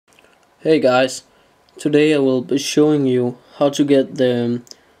Hey guys, today I will be showing you how to get the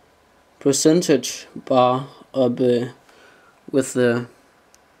percentage bar up with the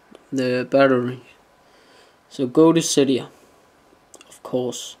battery. So go to Cydia, of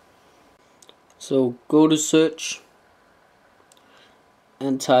course. So go to search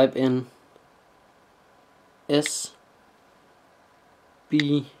and type in S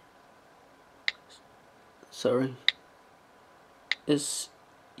E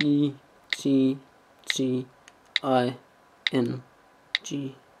T G I N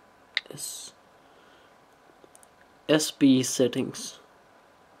G S SB settings,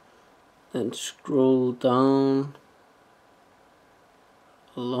 and scroll down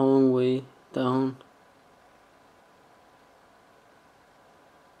a long way down.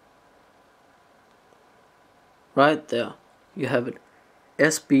 Right there you have it,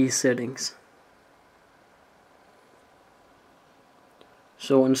 SB settings.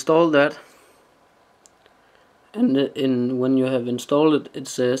 So install that, and when you have installed it, it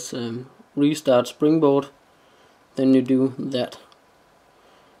says restart Springboard. Then you do that,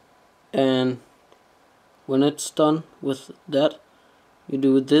 and when it's done with that, you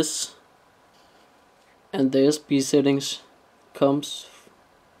do this, and the SB settings comes,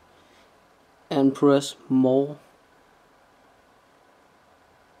 and press more.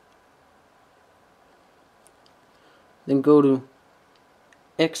 Then go to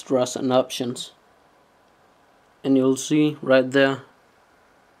extras and options, and you'll see right there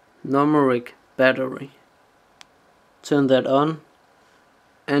numeric battery. Turn that on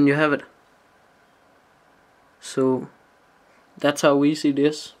and you have it. So that's how easy it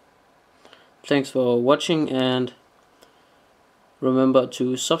is. Thanks for watching, and remember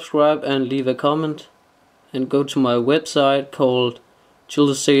to subscribe and leave a comment, and go to my website called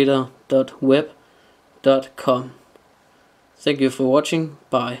childceda.web.com. Thank you for watching.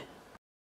 Bye.